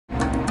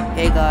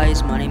Hey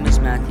guys, my name is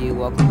Matthew.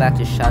 Welcome back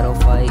to Shadow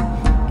Fight,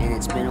 and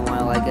it's been a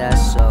while, I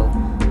guess. So,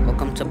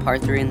 welcome to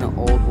part 3 in the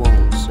Old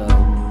Wound. So,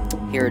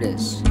 here it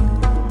is.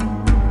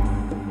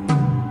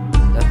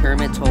 The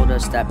hermit told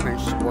us that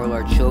Prince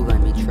Warlord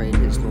Shogun betrayed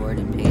his lord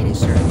and paid a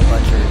certain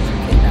butcher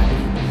to kidnap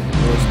him.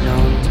 It was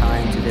known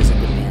time to visit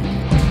the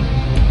bandit.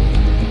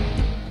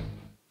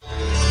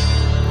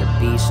 The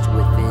beast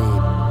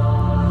within.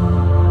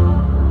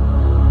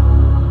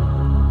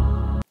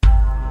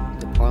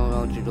 The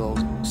prodigal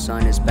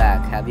son is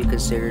back. Have you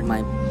considered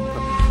my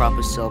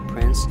proposal,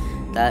 Prince?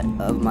 That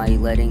of my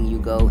letting you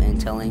go and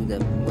telling the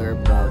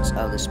whereabouts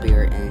of the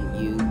spirit and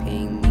you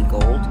paying me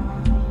gold?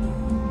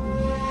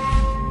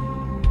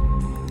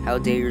 How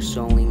dare you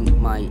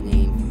sullying my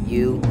name?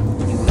 You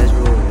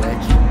miserable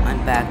witch.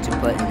 I'm back to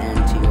put an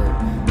end to your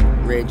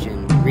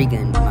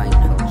Regan, my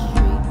coach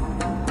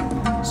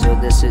tree. So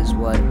this is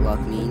what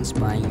luck means,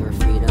 buying your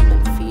freedom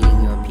and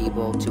feeding your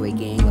people to a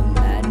gang of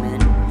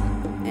madmen.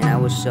 And I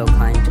was so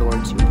kind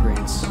towards you,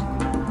 Prince.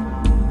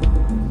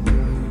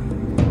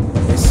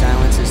 This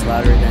silence is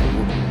louder than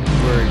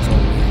words,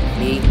 old man.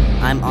 Me,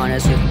 I'm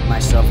honest with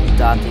myself,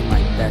 adopting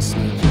my best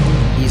nature.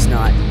 He's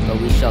not, but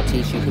we shall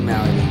teach you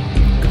humility.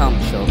 Come,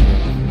 children.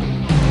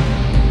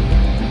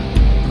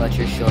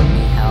 Butcher showed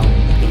me how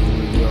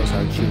pain reveals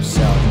our true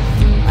self.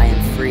 I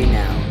am free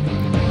now.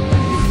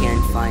 You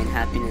can find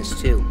happiness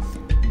too.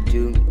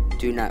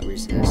 Do not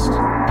resist.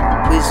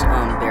 Please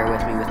bear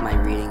with me with my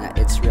reading.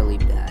 It's really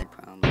bad,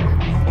 probably.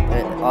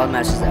 But all the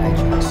matches that I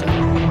try. So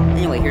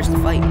anyway, here's the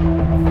fight.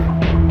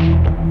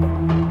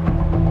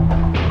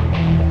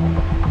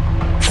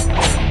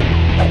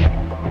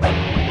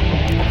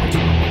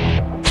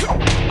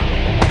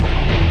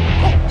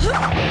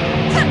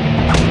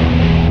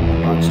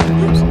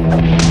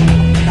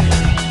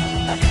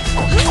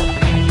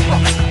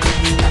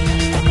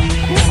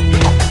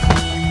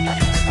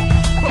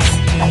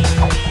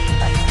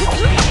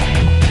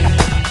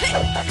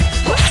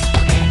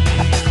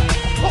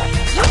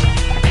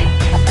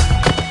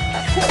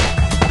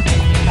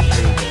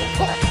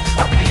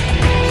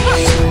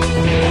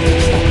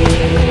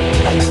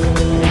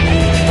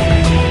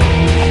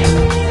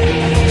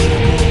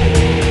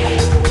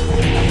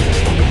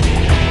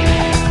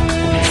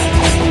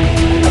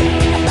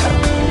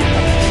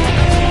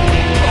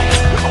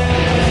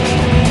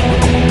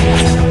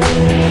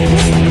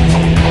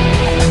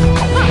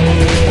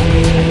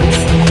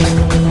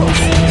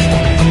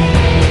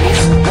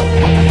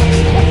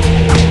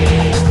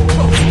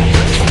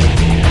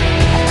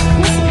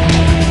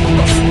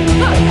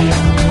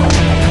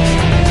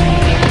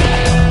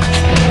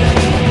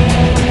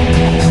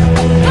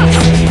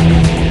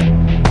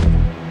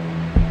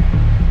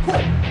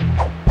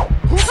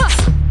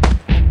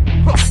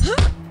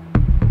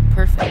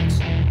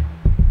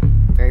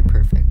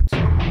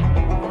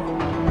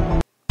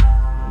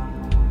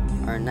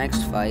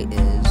 Next fight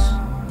is,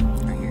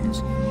 here it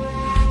is.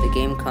 The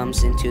game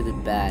comes into the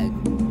bag.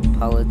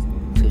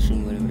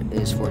 Politician, whatever,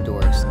 is for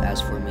dorks. As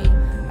for me,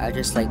 I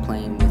just like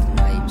playing with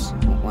knives.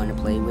 Want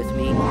to play with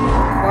me? Of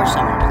course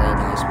I want to play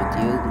nice with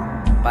you.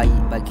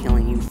 By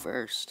killing you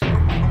first.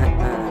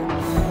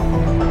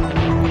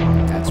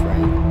 That's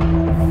right.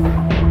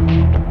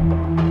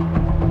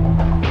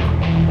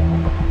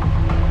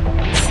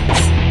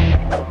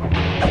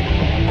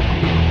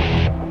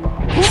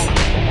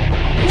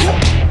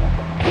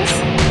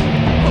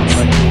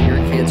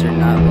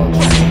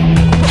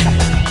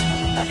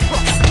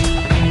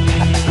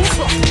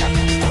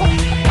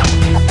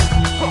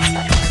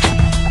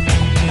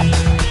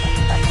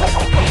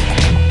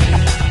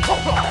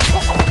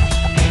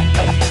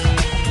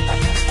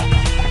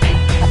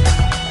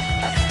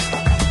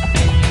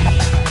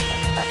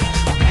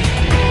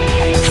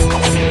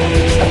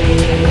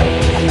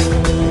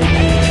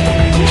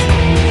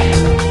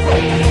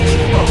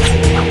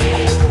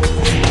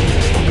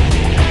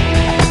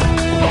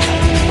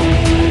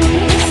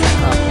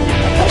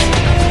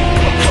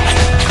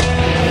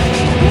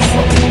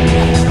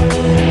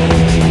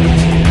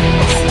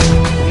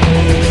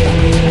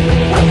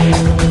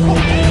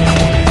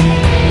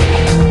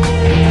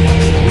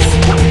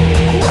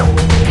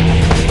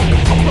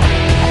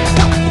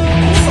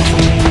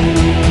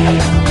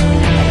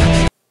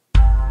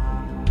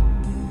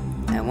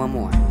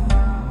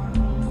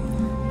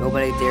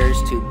 Nobody dares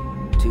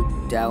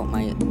to doubt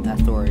my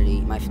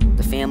authority.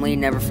 The family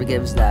never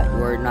forgives that.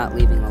 We're not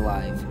leaving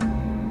alive.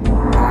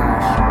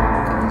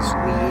 Because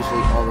we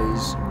usually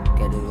always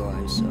get it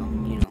alive, so,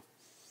 you know.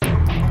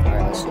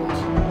 Alright, let's do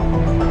this.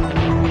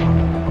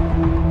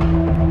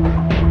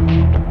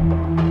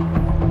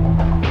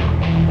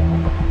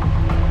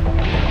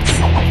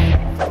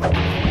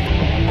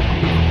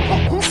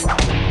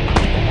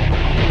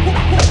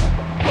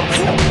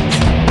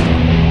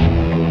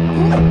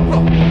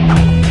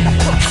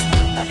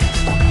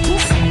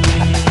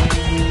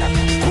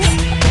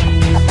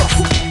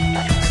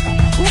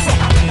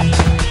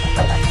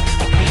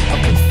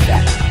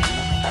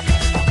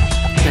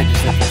 I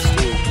just like this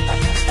too.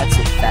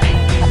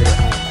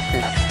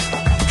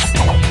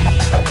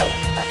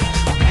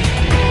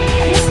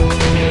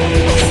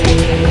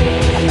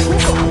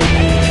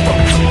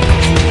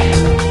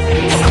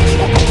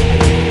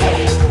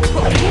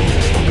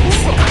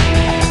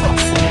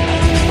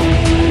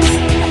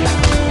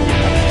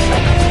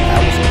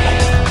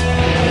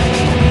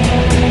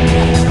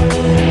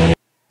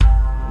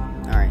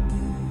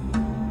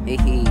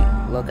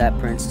 look at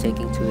Prince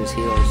taking to his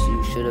heels.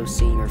 You should have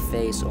seen your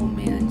face, old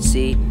man.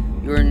 See,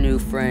 your new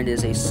friend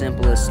is a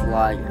simplest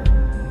liar.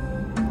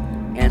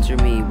 Answer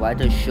me, why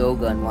does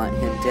Shogun want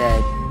him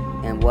dead?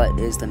 And what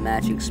is the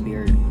magic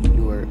spear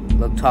you were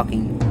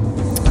talking?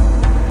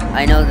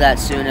 I know that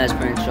soon as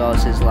Prince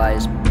draws his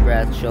last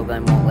breath,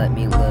 Shogun won't let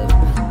me live.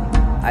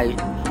 I'm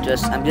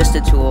just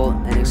a tool,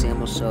 an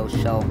example, so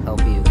shall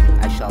help you.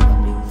 I shall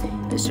help you.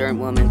 A certain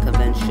woman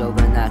convinced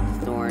Shogun that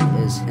the thorn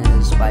is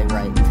his by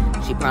right.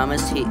 She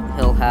promised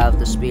he'll have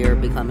the spear,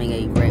 becoming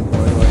a great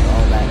warrior with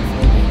all that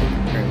clothing.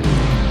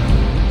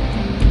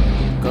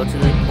 Go to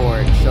the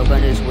port.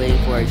 Shogun is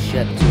waiting for a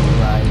ship to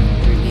arrive,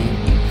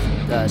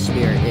 bringing the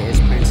spear. It is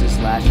Prince's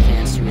last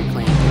chance to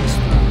reclaim his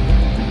throne.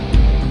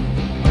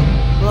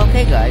 Well,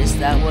 okay guys,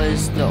 that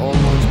was the Old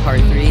Wounds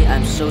Part 3.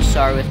 I'm so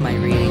sorry with my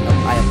reading,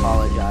 I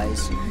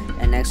apologize.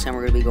 And next time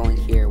we're going to be going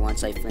here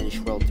once I finish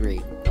World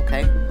 3,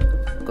 okay?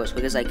 Go as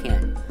quick as I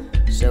can.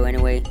 So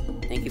anyway,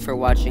 thank you for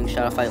watching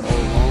Shadow Fight Old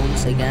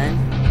Wounds again.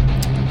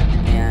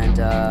 And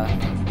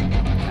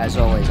as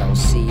always, I will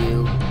see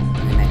you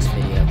in the next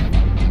video.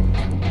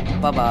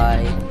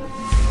 Bye-bye.